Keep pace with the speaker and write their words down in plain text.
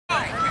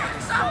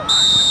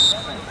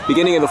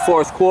Beginning of the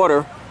fourth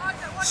quarter,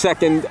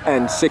 2nd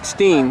and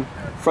 16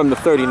 from the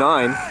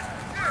 39. Throw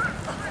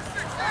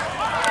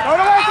it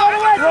away! Throw it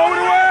away! Throw it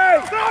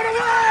away! Throw it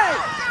away!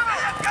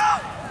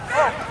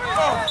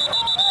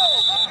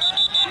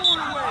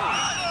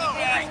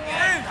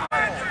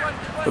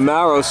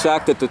 Amaro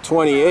sacked at the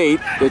 28.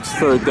 It's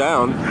 3rd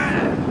down.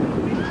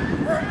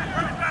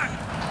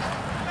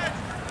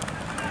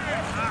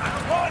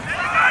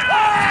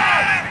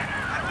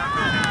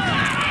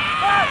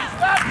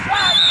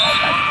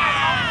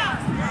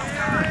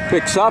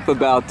 Picks up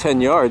about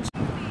 10 yards.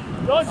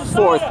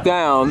 4th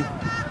down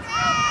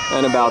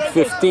and about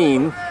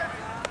 15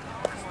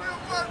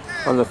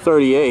 on the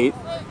 38.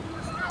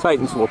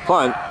 Titans will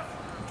punt.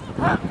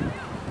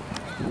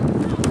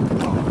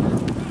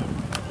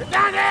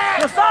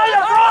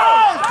 Josiah, bro!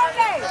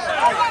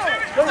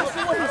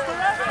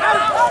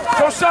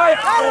 Josiah!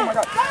 Oh my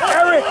God!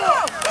 Eric!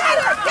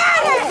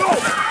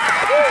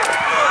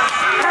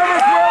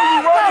 Eric, where are you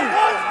running?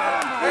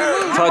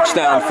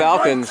 Touchdown,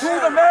 Falcons.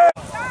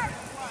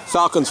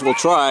 Falcons will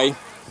try.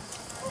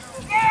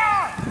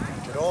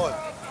 Get on.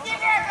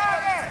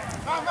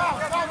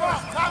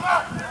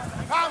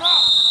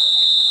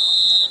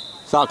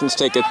 Falcons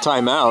take a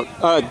timeout.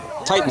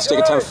 Titans take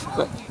a time.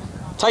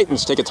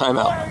 Titans take a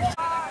timeout.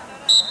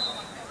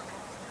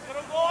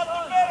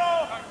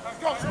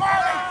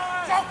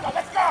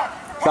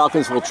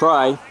 Falcons will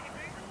try.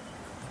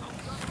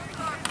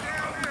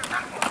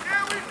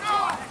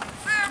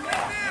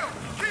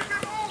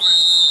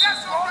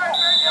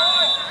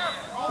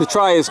 The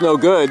try is no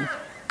good.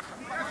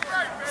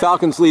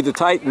 Falcons lead the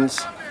Titans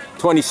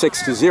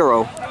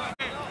 26-0.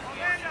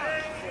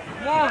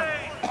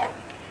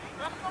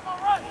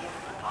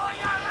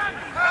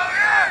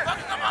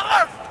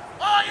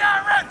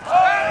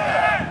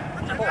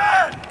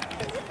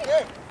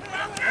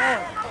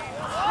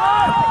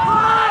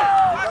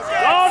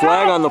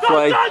 Flag on the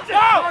play.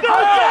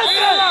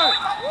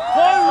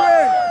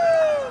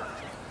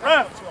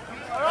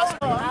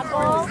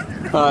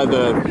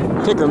 The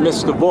kicker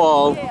missed the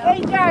ball,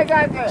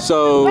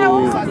 so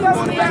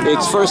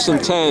it's 1st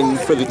and 10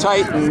 for the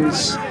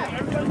Titans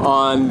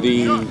on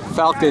the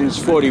Falcons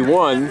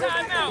 41.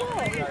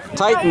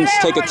 Titans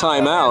take a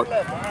timeout.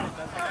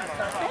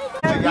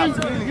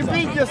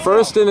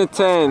 1st and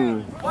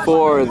 10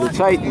 for the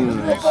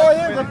Titans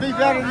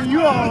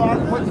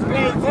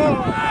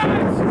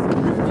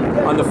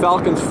on the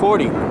Falcons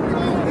 40. I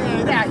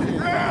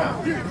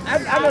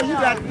know you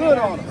got good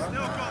on it.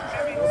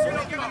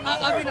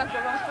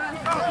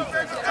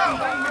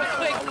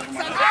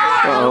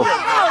 Uh-oh.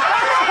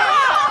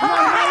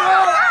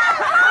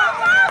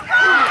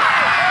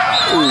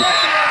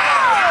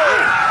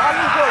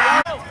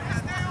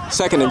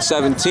 2nd and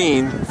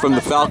 17 from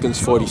the Falcons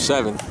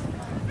 47.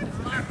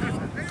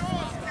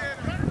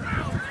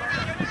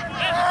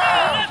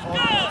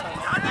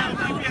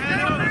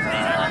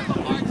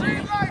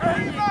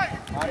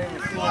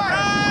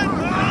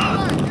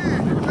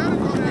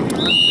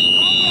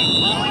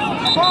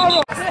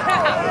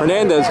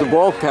 Hernandez, the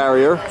ball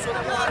carrier.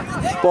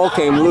 Ball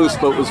came loose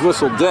but was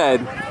whistled dead.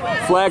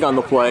 Flag on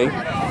the play.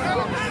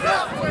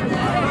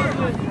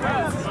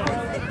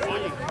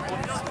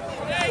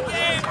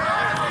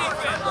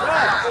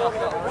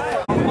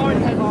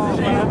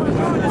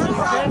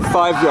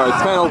 Five-yard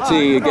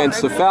penalty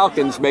against the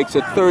Falcons makes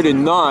it 3rd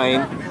and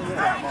 9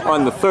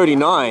 on the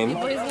 39.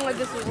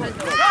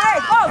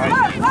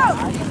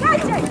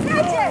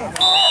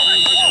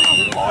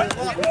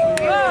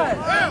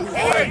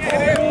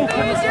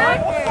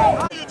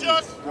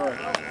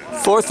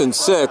 Fourth and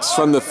 6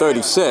 from the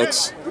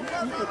 36.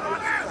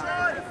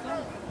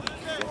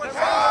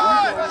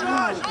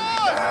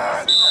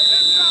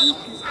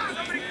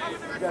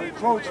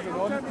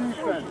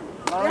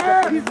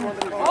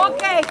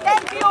 Okay,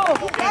 thank you.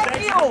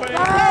 Thank you.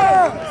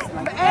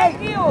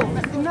 Thank you.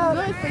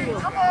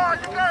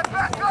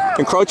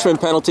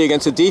 Encroachment penalty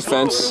against the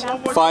defense.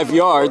 5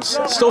 yards.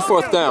 Still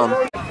 4th down.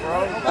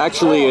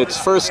 Actually, it's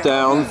 1st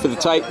down for the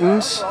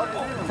Titans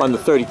on the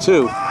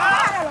 32.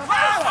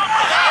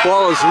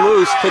 Ball is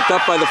loose, picked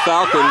up by the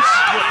Falcons.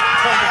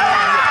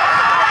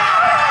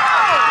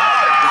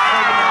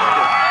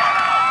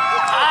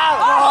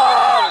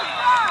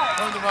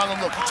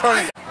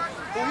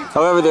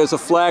 However, there's a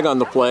flag on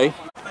the play.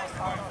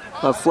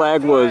 A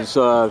flag was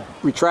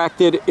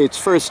retracted. It's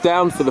 1st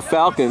down for the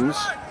Falcons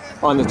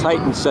on the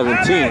Titans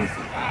 17.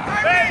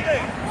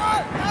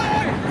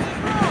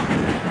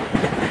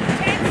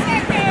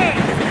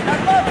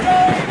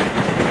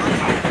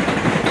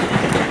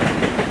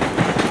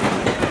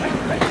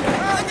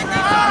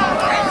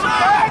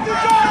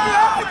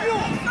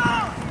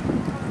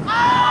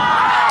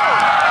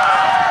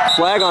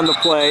 Flag on the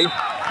play.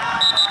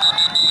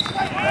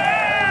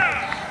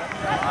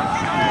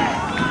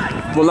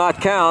 Will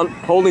not count.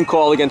 Holding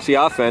call against the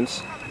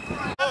offense.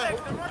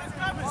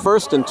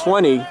 1st and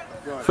 20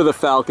 for the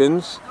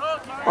Falcons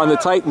on the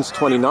Titans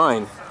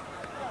 29.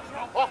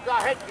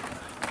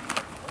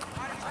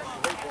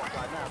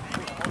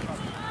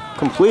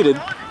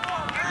 Completed.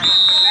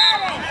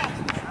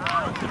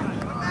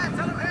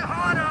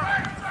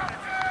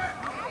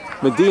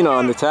 Medina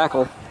on the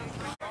tackle.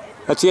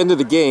 That's the end of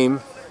the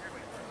game.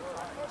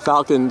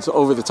 Falcons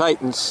over the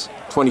Titans,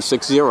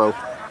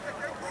 26-0.